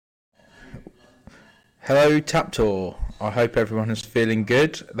Hello, Taptor. I hope everyone is feeling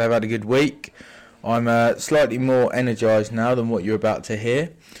good. They've had a good week. I'm slightly more energised now than what you're about to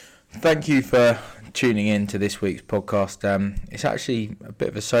hear. Thank you for tuning in to this week's podcast. It's actually a bit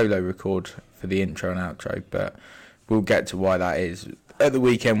of a solo record for the intro and outro, but we'll get to why that is. At the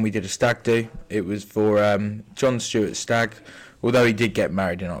weekend, we did a stag do. It was for John Stewart's stag, although he did get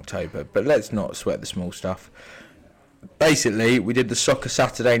married in October. But let's not sweat the small stuff. Basically, we did the Soccer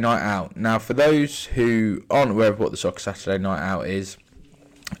Saturday Night Out. Now, for those who aren't aware of what the Soccer Saturday Night Out is,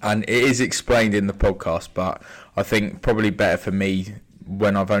 and it is explained in the podcast, but I think probably better for me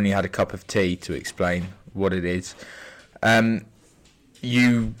when I've only had a cup of tea to explain what it is.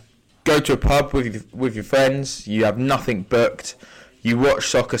 You go to a pub with your friends, you have nothing booked, you watch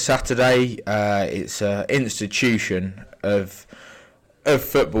Soccer Saturday. It's an institution of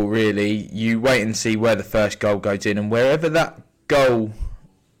football, really. You wait and see where the first goal goes in, and wherever that goal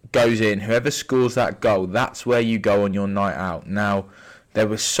goes in, whoever scores that goal, that's where you go on your night out. Now, there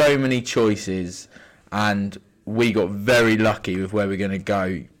were so many choices, and we got very lucky with where we're going to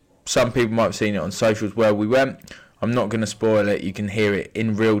go. Some people might have seen it on socials where we went. I'm not going to spoil it. You can hear it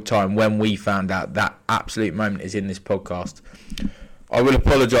in real time when we found out. That absolute moment is in this podcast. I will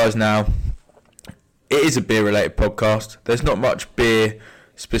apologise now. It is a beer-related podcast. There's not much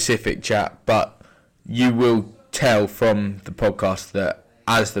beer-specific chat, but you will tell from the podcast that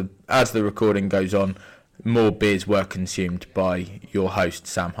as the recording goes on, more beers were consumed by your host,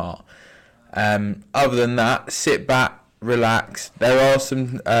 Sam Hart. Other than that, sit back, relax. There are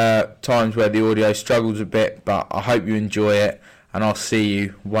some times where the audio struggles a bit, but I hope you enjoy it, and I'll see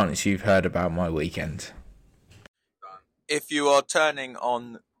you once you've heard about my weekend. If you are turning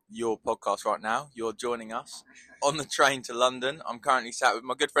on your podcast right now, you're joining us on the train to London. I'm currently sat with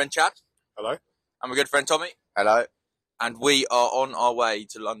my good friend Chad. Hello. And my good friend Tommy. Hello. And we are on our way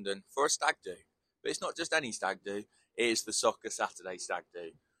to London for a stag do. But it's not just any stag do, it is the Soccer Saturday stag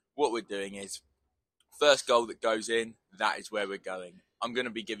do. What we're doing is, first goal that goes in, that is where we're going. I'm going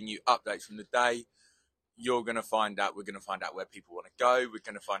to be giving you updates from the day. You're going to find out, we're going to find out where people want to go. We're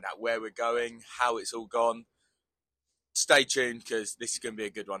going to find out where we're going, how it's all gone. Stay tuned, because this is going to be a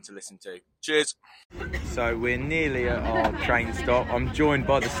good one to listen to. Cheers. So we're nearly at our train stop. I'm joined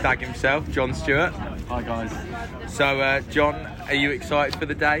by the stag himself, John Stewart. Hi guys. So John, are you excited for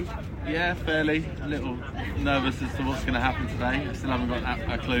the day? Yeah, fairly. A little nervous as to what's going to happen today. I still haven't got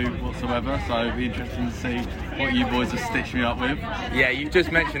a clue whatsoever, so it'll be interesting to see what you boys have stitched me up with. Yeah, you've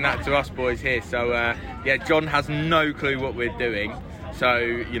just mentioned that to us boys here. So yeah, John has no clue what we're doing. So,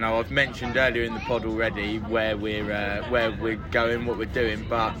 you know, I've mentioned earlier in the pod already where we're going, what we're doing,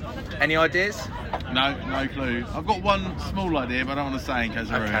 but any ideas? No clue. I've got one small idea, but I don't want to say in case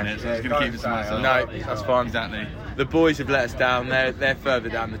I ruin it, so I'm just going to keep it to myself. No, that's fine. Exactly. The boys have let us down. They're further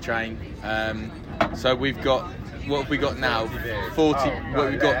down the train. So we've got, what have we got now?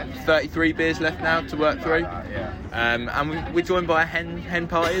 33 beers left now to work through. And we're joined by a hen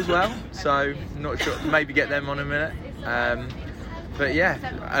party as well. So not sure, maybe get them on in a minute. But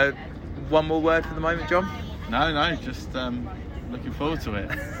yeah, one more word for the moment, John? No, just looking forward to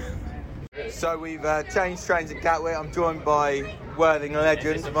it. So we've changed trains at Gatwick. I'm joined by Worthing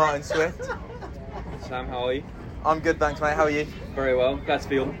legend Martin Swift. Sam, how are you? I'm good, thanks mate, how are you? Very well, glad to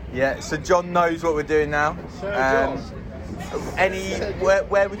be on. Yeah, so John knows what we're doing now.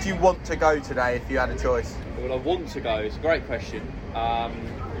 Where would you want to go today if you had a choice? Where would I want to go? It's a great question.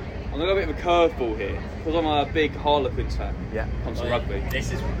 I'm going to go a bit of a curveball here, because I'm a big Harlequins fan. Yeah. Comes to rugby.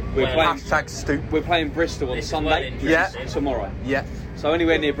 Hashtag stoop. We're playing Bristol on Sunday. Yeah. Tomorrow. Yeah. So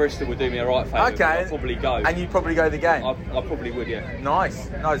anywhere near Bristol would do me a right favour. Okay. I'd probably go. And you'd probably go the game? I probably would, yeah. Nice.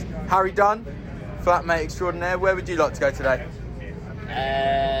 Harry Dunn, flatmate extraordinaire. Where would you like to go today?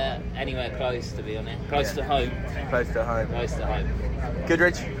 Anywhere close, to be honest. Close to home. Close to home.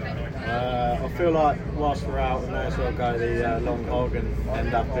 Goodrich? I feel like whilst we're out, we may as well go the long hog and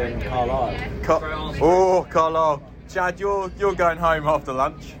end up in Carlisle. Carlisle. Chad, you're going home after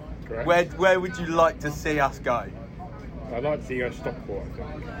lunch. Correct. Where would you like to see us go? I'd like to see you go to Stockport,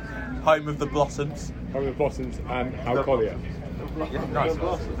 I think. Home of the Blossoms. Home of the Blossoms and Al Collier. Yeah, nice.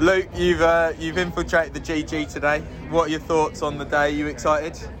 Luke, you've infiltrated the GG today. What are your thoughts on the day? Are you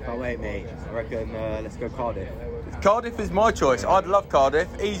excited? Can't wait, mate. I reckon let's go Cardiff. Cardiff is my choice. I'd love Cardiff.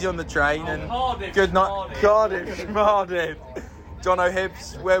 Easy on the train and Cardiff, good night. Cardiff. John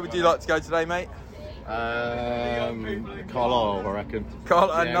O'Hibbs, where would you like to go today, mate? Carlisle, I reckon.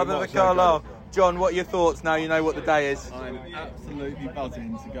 Another Carlisle. John, what are your thoughts now you know what the day is? I'm absolutely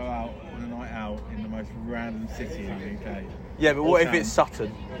buzzing to go out on a night out in the most random city in the UK. Yeah, but what if it's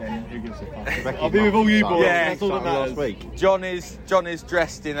Sutton? Who gives a fuck? I'll be with all you boys. Yeah, That's all that matters. John is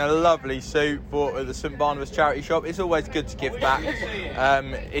dressed in a lovely suit bought at the St Barnabas charity shop. It's always good to give back.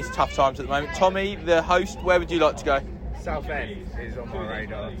 It's tough times at the moment. Tommy, the host, where would you like to go? Southend is on my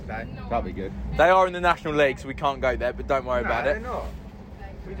radar today. That'd be good. They are in the National League, so we can't go there, but don't worry about they're it. not.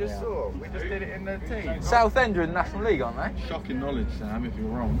 We just did it in the team. Southend are in the National League, aren't they? Shocking knowledge, Sam, if you're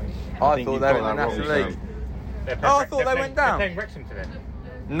wrong. I thought they were in the National League. Oh, I thought they went down. They're playing Wrexham today.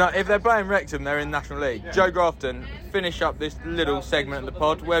 No, if they're playing Wrexham, they're in the National League. Joe Grafton, finish up this little segment of the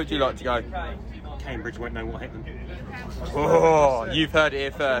pod. Where would you like to go? Cambridge won't know what hit them. Oh, you've heard it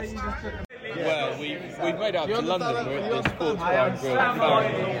here first. Well, we've made it up to London. We're at the Sports Bar and Grill.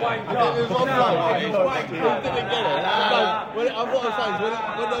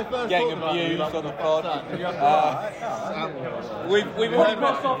 Getting abused on the pod.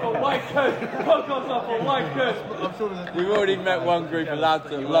 We've already met one group of lads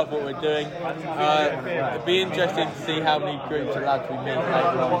that love what we're doing. It'd be interesting to see how many groups of lads we meet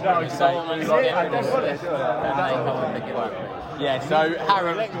later on. Yeah, so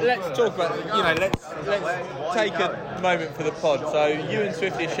Harry, let's talk about, let's take a moment for the pod. So you and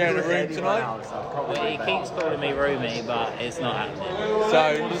Swifty are sharing a room tonight. Well, he keeps calling me roomy, but it's not happening.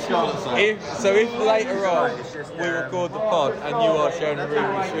 So if later on we record the pod and you are sharing a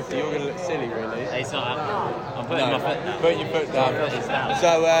room with Swifty, you're going to look silly, really. It's not happening. I'm putting my foot down. Putting your foot down.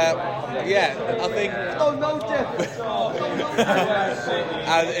 So I think. Oh no, Jeff.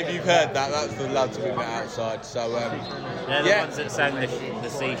 And if you've heard that, that's the lads we met outside. So they're the ones that sang the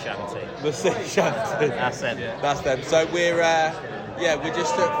sea shanty. The sea shanty. That's them. That's them. So we're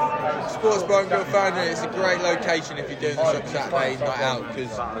just at Sports Bar and Grill Foundry. It's a great location if you're doing this on Saturday night out,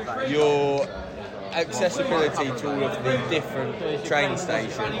 because your accessibility to all of the different train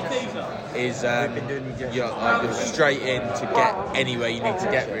stations is you're straight in to get anywhere you need to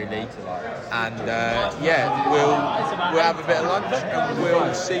get, really. And we'll have a bit of lunch and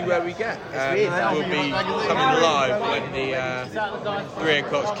we'll see where we get. We'll be coming live when the 3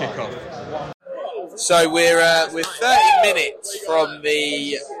 o'clock kick off. So we're 30 minutes from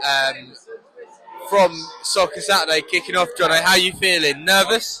the from Soccer Saturday kicking off. Johnny, how are you feeling?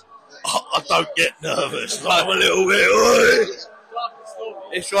 Nervous? I don't get nervous. I'm a little bit.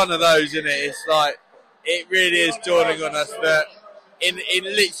 It's one of those, isn't it? It's like it really is dawning on us that in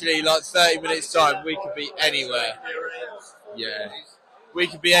literally like 30 minutes time we could be anywhere. Yeah, we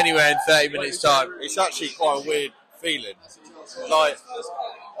could be anywhere in 30 minutes time. It's actually quite a weird feeling. Like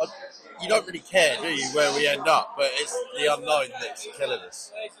you don't really care, do you, where we end up? But it's the unknown that's killing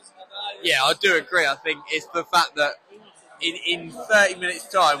us. Yeah, I do agree. I think it's the fact that in 30 minutes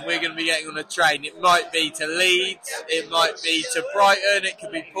time we're going to be getting on a train. It might be to Leeds, it might be to Brighton, it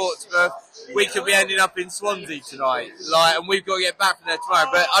could be Portsmouth. We could be ending up in Swansea tonight, and we've got to get back from there tomorrow.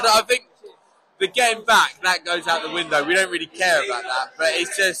 But I think the getting back, that goes out the window. We don't really care about that, but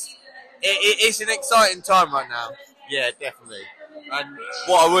it's just it's an exciting time right now. Yeah, definitely. And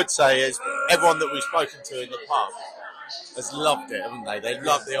what I would say is everyone that we've spoken to in the pub has loved it, haven't they? They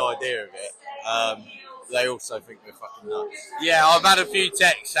love the idea of it. They also think we're fucking nuts. Yeah, I've had a few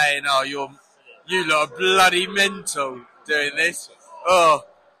texts saying, "Oh, you lot are bloody mental doing this. Oh,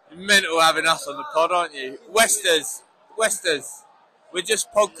 you're mental having us on the pod, aren't you?" Westers, we're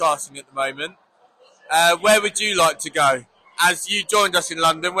just podcasting at the moment. Where would you like to go? As you joined us in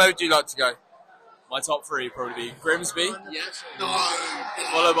London, where would you like to go? My top three would probably be Grimsby,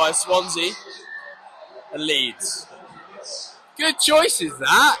 followed by Swansea and Leeds. Good choices,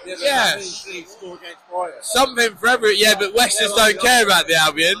 that. Yeah. Something for everyone. Yeah, but Westers don't care about the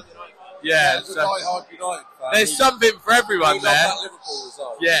Albion. Yeah. So there's something for everyone there.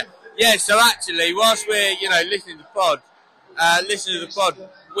 Yeah. So actually, whilst we're listening to the pod,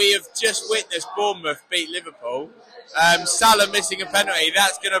 we have just witnessed Bournemouth beat Liverpool. Salah missing a penalty.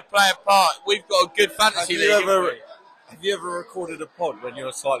 That's going to play a part. We've got a good fantasy league. Have you ever recorded a pod when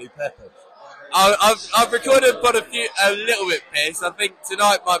you're slightly peppered? I've recorded a pod a little bit pissed. I think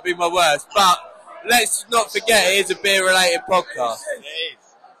tonight might be my worst. But let's not forget it is a beer-related podcast. It is.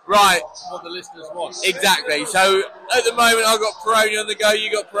 Right. That's what the listeners want. Exactly. So at the moment I've got Peroni on the go.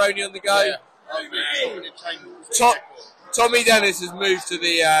 You got Peroni on the go. Yeah. Tommy Dennis has moved to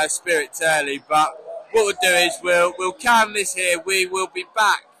the Spirits early, but what we'll do is we'll can this here. We will be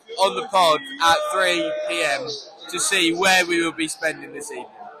back on the pod at 3 p.m. to see where we will be spending this evening.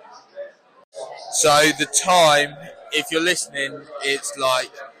 So the time, if you're listening, it's like,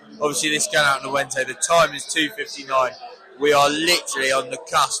 obviously this going out on a Wednesday, the time is 2:59. We are literally on the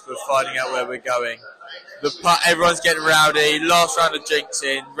cusp of finding out where we're going. Everyone's getting rowdy, last round of drinks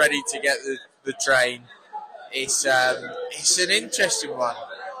in, ready to get the train. It's an interesting one.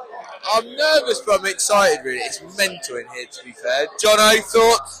 I'm nervous, but I'm excited. Really, it's mental in here. To be fair, Jono,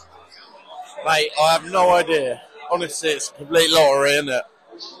 thoughts? Mate, I have no idea. Honestly, it's a complete lottery, isn't it?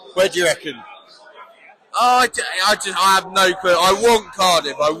 Where do you reckon? Oh, I have no clue. I want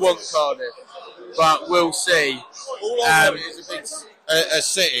Cardiff, but we'll see. All I want is a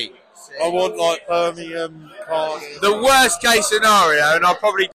city. I want like Birmingham, Cardiff. The worst case scenario, and I'll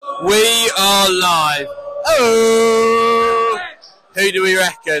probably. We are live. Oh, who do we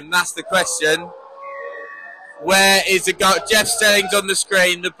reckon? That's the question. Where is the goal? Jeff Stelling's on the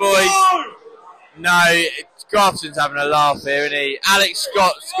screen. The boys. No, Grafton's having a laugh here, isn't he? Alex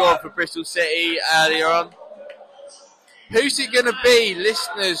Scott scored for Bristol City earlier on. Who's it going to be,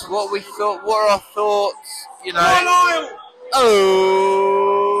 listeners? What are our thoughts? You know. Oh,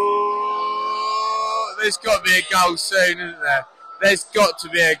 there's got to be a goal soon, isn't there? There's got to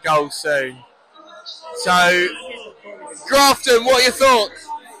be a goal soon. So, Grafton, what are your thoughts?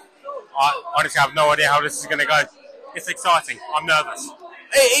 I honestly have no idea how this is going to go. It's exciting. I'm nervous.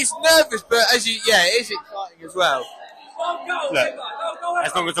 It's nervous, but it is exciting as well. Look,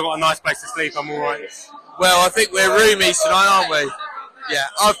 as long as I've got a nice place to sleep, I'm all right. Well, I think we're roomies tonight, aren't we? Yeah,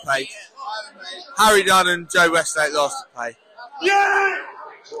 I've paid. Harry Dunn and Joe Westlake last to pay. Yeah!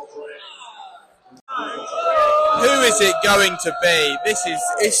 Who is it going to be?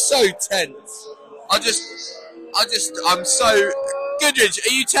 It's so tense. I'm so... Goodridge,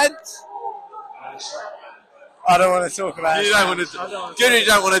 are you tense? I don't want to talk about it. You don't want to. Goodridge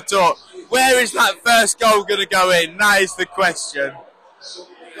don't want to talk. Where is that first goal going to go in? That is the question.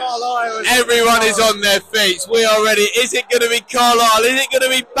 Everyone is on their feet. We are ready. Is it going to be Carlisle? Is it going to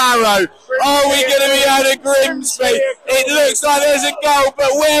be Barrow? Are we going to be out of Grimsby? It looks like there's a goal,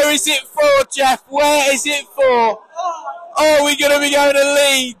 but where is it for, Jeff? Where is it for? Are we going to be going to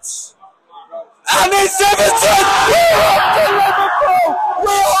Leeds? And it's Everton! We're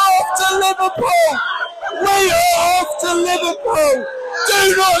off to Liverpool! We are off to Liverpool!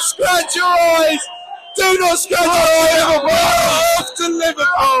 Do not scratch your eyes! Do not scratch your eyes! We're off to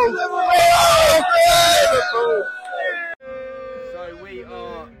Liverpool! We're off to Liverpool! So we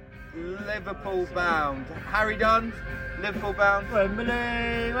are Liverpool bound. Harry Dunn, Liverpool bound. Wembley.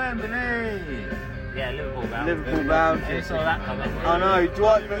 Yeah, Liverpool bound. Liverpool bound. Who saw that coming? I know,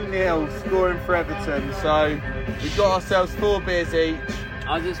 Dwight McNeil scoring for Everton, so we've got ourselves 4 beers each.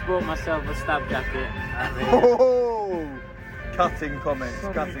 I just bought myself a stab jacket. Oh, cutting comments.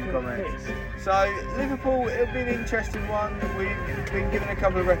 So Liverpool, it'll be an interesting one. We've been given a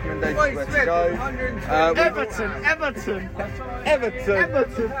couple of recommendations where to go.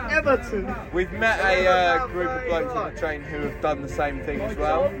 Everton. We've met a group of blokes on the train who have done the same thing as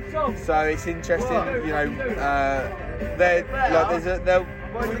well. So it's interesting, you know.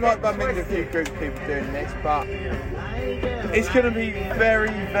 We might bump into a few groups of people doing this, but it's going to be very,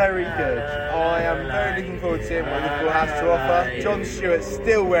 very good. I am very looking forward to seeing what Liverpool has to offer. John Stewart's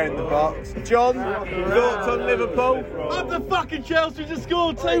still wearing the box. John, thoughts on Liverpool? Up the fucking Chelsea to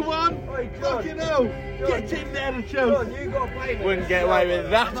score 2-1. Fucking hell. Get in there, the Chelsea. Wouldn't get away with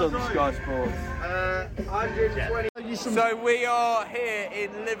that on Sky Sports. 120. So we are here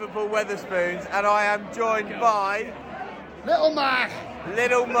in Liverpool Wetherspoons, and I am joined by Little Mark,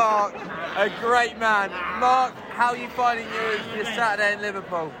 a great man. Mark, how are you finding your Saturday in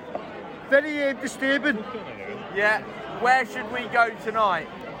Liverpool? very disturbing. Yeah. Where should we go tonight?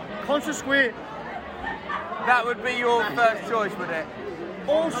 Concert Square. That would be your first choice, would it?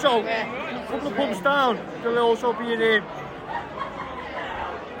 Also, a couple of pubs down, there'll also be an aim.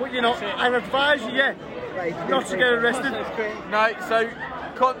 But you know, I'd advise you, not to get arrested. No, so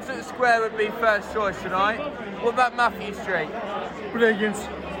Concert Square would be first choice tonight. What about Matthew Street? Brilliant.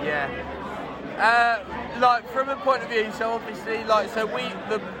 Yeah. Like from a point of view, so obviously, like so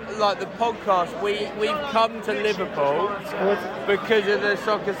the podcast, we've come to Liverpool because of the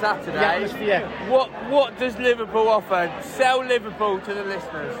Soccer Saturday. The atmosphere. What does Liverpool offer? Sell Liverpool to the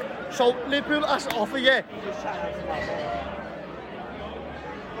listeners. So Liverpool has to offer you.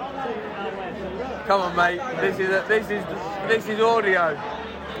 Come on, mate. This is audio.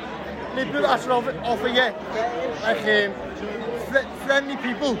 Liverpool has to offer you like friendly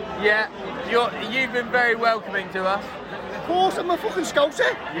people. Yeah. You've been very welcoming to us. Of course, I'm a fucking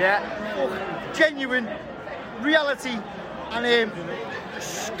Scouser. Yeah. Genuine, reality, and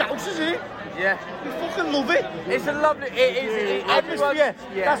Scousers, eh? Yeah. We fucking love it. It's a lovely. It is atmosphere.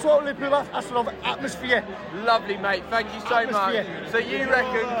 Yeah. That's what Liverpool has to love. Atmosphere. Lovely, mate. Thank you so much. So you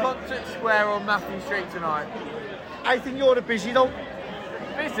reckon Concert Square or Matthew Street tonight? I think you're busy though.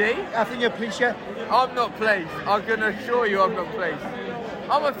 Busy? I think you're pleased, yeah. I'm not pleased. I can assure you I'm not pleased.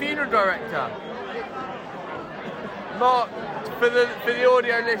 I'm a funeral director. Mark, for the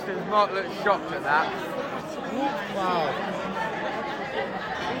audio listeners, Mark looks shocked at that. Wow.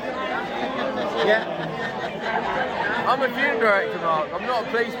 Yeah. I'm a funeral director, Mark. I'm not a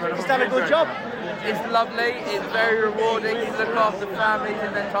policeman. He's done a good job. It's lovely. It's very rewarding. You look after families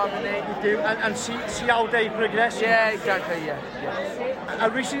in their time of need. You do, and see how they progress. Yeah, exactly. Yeah. I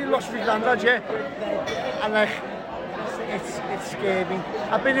recently lost my granddad, and it's scared me.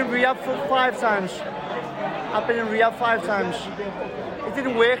 I've been in rehab for 5 times. It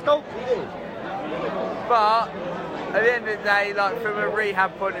didn't work though. But at the end of the day, like from a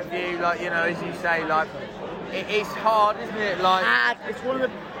rehab point of view, like you know, as you say, like it's hard, isn't it? Like it's one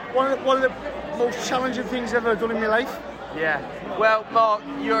of the most challenging things I've ever done in my life. Yeah. Well, Mark,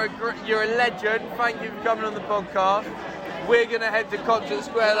 you're a legend. Thank you for coming on the podcast. We're gonna head to Concert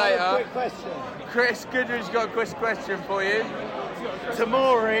Square later. Quick question. Chris Goodridge's got a quick question for you.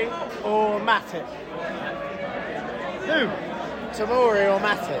 Tamori or Matip? Who? Tamori or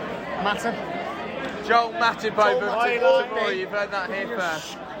Matip? Matip. Joel Matip over Tamori. You've heard that here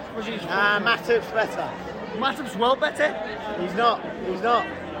first. Matip's better. Matip's well better. He's not.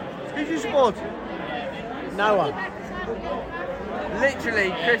 Who do you support? No one.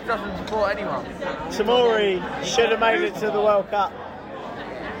 Literally, Chris doesn't support anyone. Tamori should have made it to the World Cup.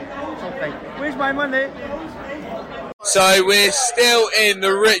 Okay. Where's my money? So we're still in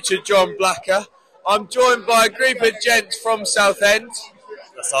the Richard John Blacker. I'm joined by a group of gents from Southend.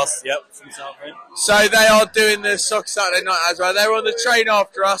 That's us, yep, from Southend. So they are doing the Soccer Saturday night as well. They were on the train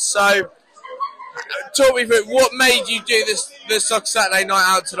after us, so talk me through what made you do the Soccer Saturday night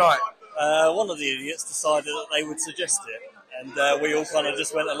out tonight? One of the idiots decided that they would suggest it, and we all kind of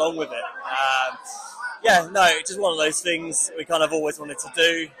just went along with it. It's just one of those things we kind of always wanted to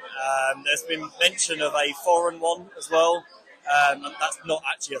do. There's been mention of a foreign one as well. And that's not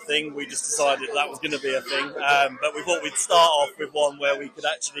actually a thing. We just decided that was going to be a thing. But we thought we'd start off with one where we could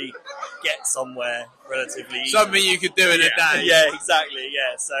actually get somewhere relatively easy. Something you could do in a day. Yeah, exactly.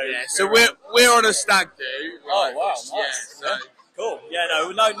 Yeah. So we're on a stag do. Right? Oh wow, nice. Yeah. So. Cool. Yeah.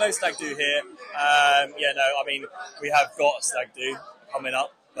 No stag do here. I mean, we have got a stag do coming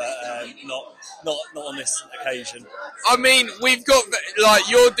up. But not on this occasion. I mean, we've got like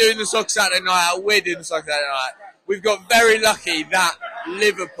you're doing the Soccer Saturday night out. We're doing the Soccer Saturday night. We've got very lucky that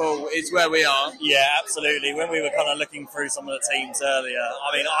Liverpool is where we are. Yeah, absolutely. When we were kind of looking through some of the teams earlier,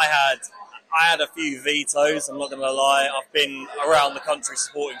 I mean, I had a few vetoes. I'm not going to lie. I've been around the country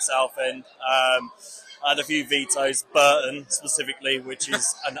supporting Southend. I had a few vetoes. Burton specifically, which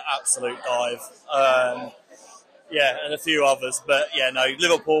is an absolute dive. And a few others, but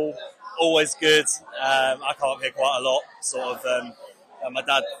Liverpool always good. I can't hear quite a lot. My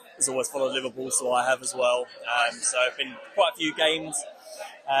dad has always followed Liverpool, so I have as well. So I've been quite a few games.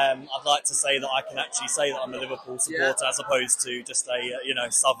 I'd like to say that I can actually say that I'm a Liverpool supporter as opposed to just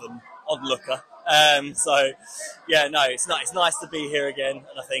a Southern onlooker. It's nice to be here again,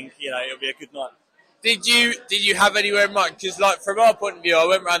 and I think it'll be a good night. Did you have anywhere in mind? Because from our point of view, I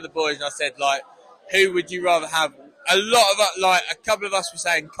went around the boys and I said who would you rather have? A couple of us were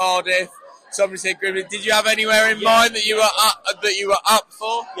saying Cardiff. Somebody said Grimsby. Did you have anywhere in mind that you were up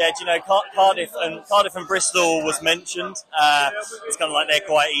for? Yeah, do you know Cardiff and Bristol was mentioned. It's kind of like they're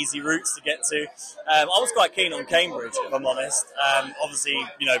quite easy routes to get to. I was quite keen on Cambridge, if I'm honest. Obviously,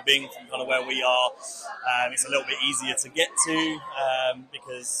 being from kind of where we are, it's a little bit easier to get to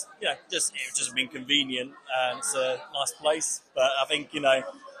because it's just been convenient. It's a nice place, but I think you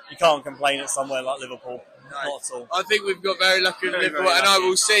can't complain at somewhere like Liverpool. No. Not at all. I think we've got very lucky with Liverpool, and I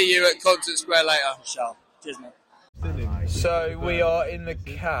will see you at Concert Square later. Sure. Cheers, mate. So we are in the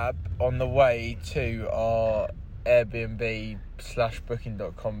cab on the way to our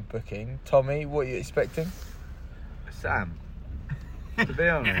Airbnb/Booking.com booking. Tommy, what are you expecting? Sam. To be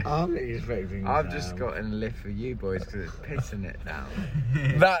honest, I'm expecting. I've just gotten a lift for you boys because it's pissing it down.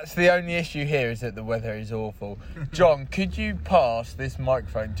 That's the only issue here, is that the weather is awful. John, could you pass this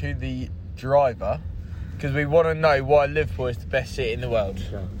microphone to the driver? Because we want to know why Liverpool is the best city in the world.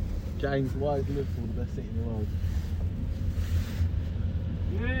 Sure. James, why is Liverpool the best city in the world?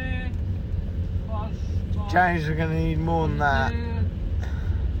 James, we're going to need more than that.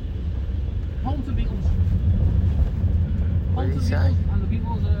 Home to Beatles. What did he say? And the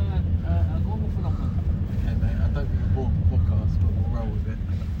Beatles are a global phenomenon. Okay, mate, I don't think we're born for podcast, but we'll roll with it.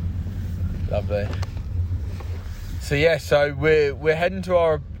 Lovely. So we're heading to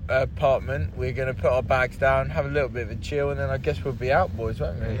our apartment. We're going to put our bags down, have a little bit of a chill, and then I guess we'll be out, boys,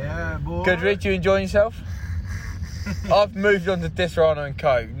 won't we? Yeah, boys. Goodrich, you enjoying yourself? I've moved on to Disaronno &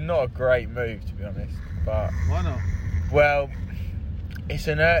 Co. Not a great move, to be honest. But why not? Well,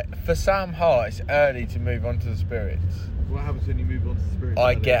 For Sam Hart, it's early to move on to the spirits. What happens when you move on to the spirits?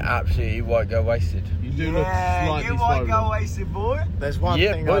 I get absolutely white girl wasted. You do look slightly you white girl wasted, boy. There's one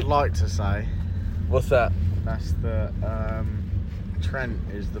thing I'd like to say. What's that? That's that Trent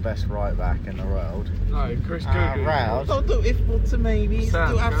is the best right back in the world. No, Chris Goodwin. Don't do it to me. Do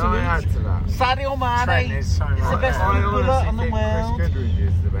add to that? Sadio Mane. Trent is so It's the best footballer in the world. Chris Goodwin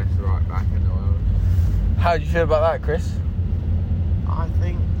is the best right back in the world. How do you feel about that, Chris? I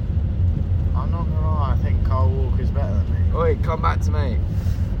think, I'm not gonna lie, I think Kyle Walker's better than me. Oi, come back to me.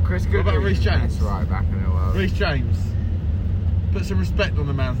 Chris Goodwin about Reece is the James? best right back in the world. Reece James. Put some respect on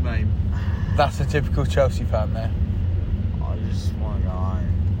the man's name. That's a typical Chelsea fan there. I just want to go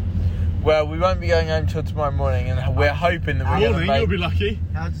home. Well, we won't be going home till tomorrow morning, and we're hoping that we're going to You'll be lucky.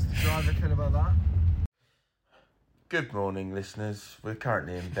 How does the driver feel about that? Good morning, listeners. We're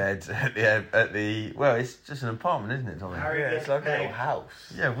currently in bed at the well, it's just an apartment, isn't it, Tommy? Yeah, it's like a little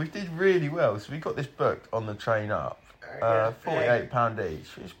house. Yeah, we did really well. So we got this booked on the train up. £48 each.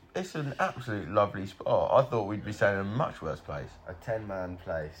 It's an absolute lovely spot. I thought we'd be staying in a much worse place. A 10-man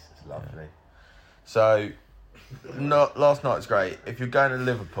place. It's lovely. So, last night was great. If you're going to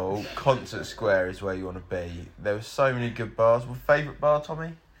Liverpool, Concert Square is where you want to be. There were so many good bars. Well, favourite bar,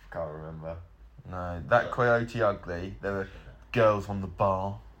 Tommy? Can't remember. No, that Coyote Ugly. There were girls on the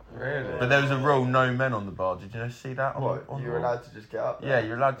bar. Really? But there was a rule, no men on the bar. Did you see that? You're allowed to just get up there? Yeah,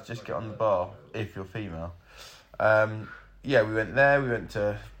 you're allowed to just get on the bar if you're female. Yeah, we went there. We went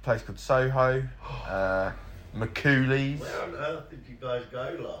to a place called Soho, Macauley's. Where on earth did you guys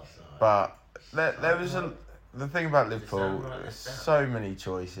go last night? But there was the thing about Liverpool. There's so many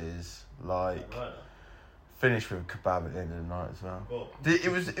choices. Like finished with a kebab at the end of the night as well.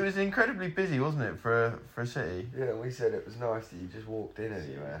 It was incredibly busy, wasn't it, for a city? Yeah, we said it was nice that you just walked in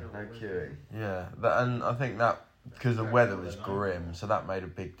anywhere, no queuing. Yeah, and I think that because the weather was grim, so that made a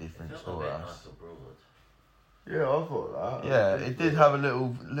big difference for us. Yeah, I thought that. Yeah, it did have a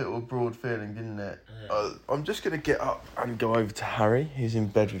little abroad feeling, didn't it? I'm just going to get up and go over to Harry, who's in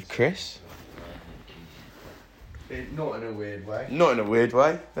bed with Chris. Not in a weird way. Not in a weird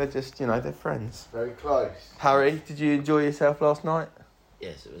way. They're just, they're friends. Very close. Harry, did you enjoy yourself last night?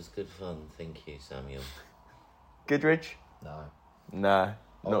 Yes, it was good fun. Thank you, Samuel. Goodridge? No. No,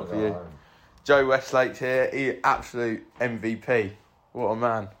 not for you. Joe Westlake's here. He absolute MVP. What a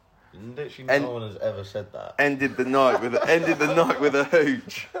man. Literally no one has ever said that. Ended the night with a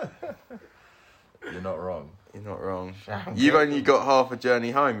hooch. You're not wrong. You're not wrong. You've only got half a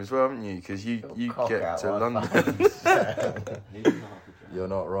journey home as well, haven't you? Because you get to London. You're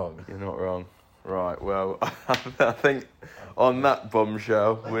not wrong. You're not wrong. Right. Well, I think on that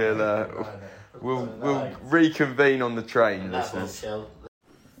bombshell, we'll reconvene on the train, listeners.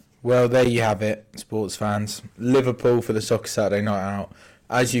 Well, there you have it, sports fans. Liverpool for the Soccer Saturday Night Out.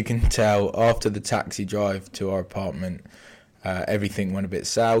 As you can tell, after the taxi drive to our apartment, everything went a bit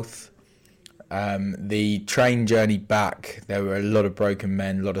south. The train journey back, there were a lot of broken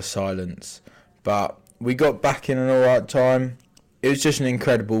men, a lot of silence. But we got back in an alright time. It was just an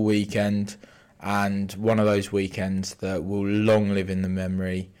incredible weekend, and one of those weekends that will long live in the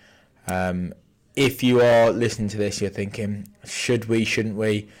memory. If you are listening to this, you're thinking, should we, shouldn't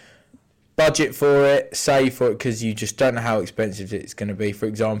we? Budget for it, save for it, because you just don't know how expensive it's going to be. For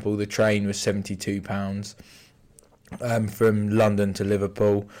example, the train was £72 from London to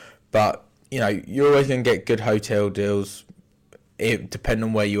Liverpool, but you're always going to get good hotel deals. Depending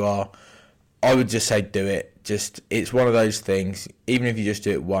on where you are, I would just say do it. It's one of those things. Even if you just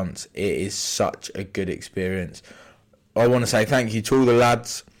do it once, it is such a good experience. I want to say thank you to all the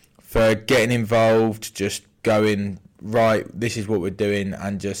lads for getting involved, just going, right, this is what we're doing,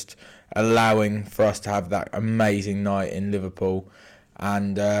 and just allowing for us to have that amazing night in Liverpool.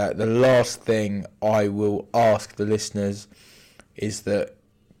 And the last thing I will ask the listeners is that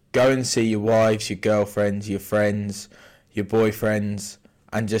go and see your wives, your girlfriends, your friends, your boyfriends,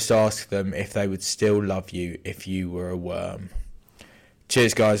 and just ask them if they would still love you if you were a worm.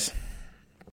 Cheers, guys.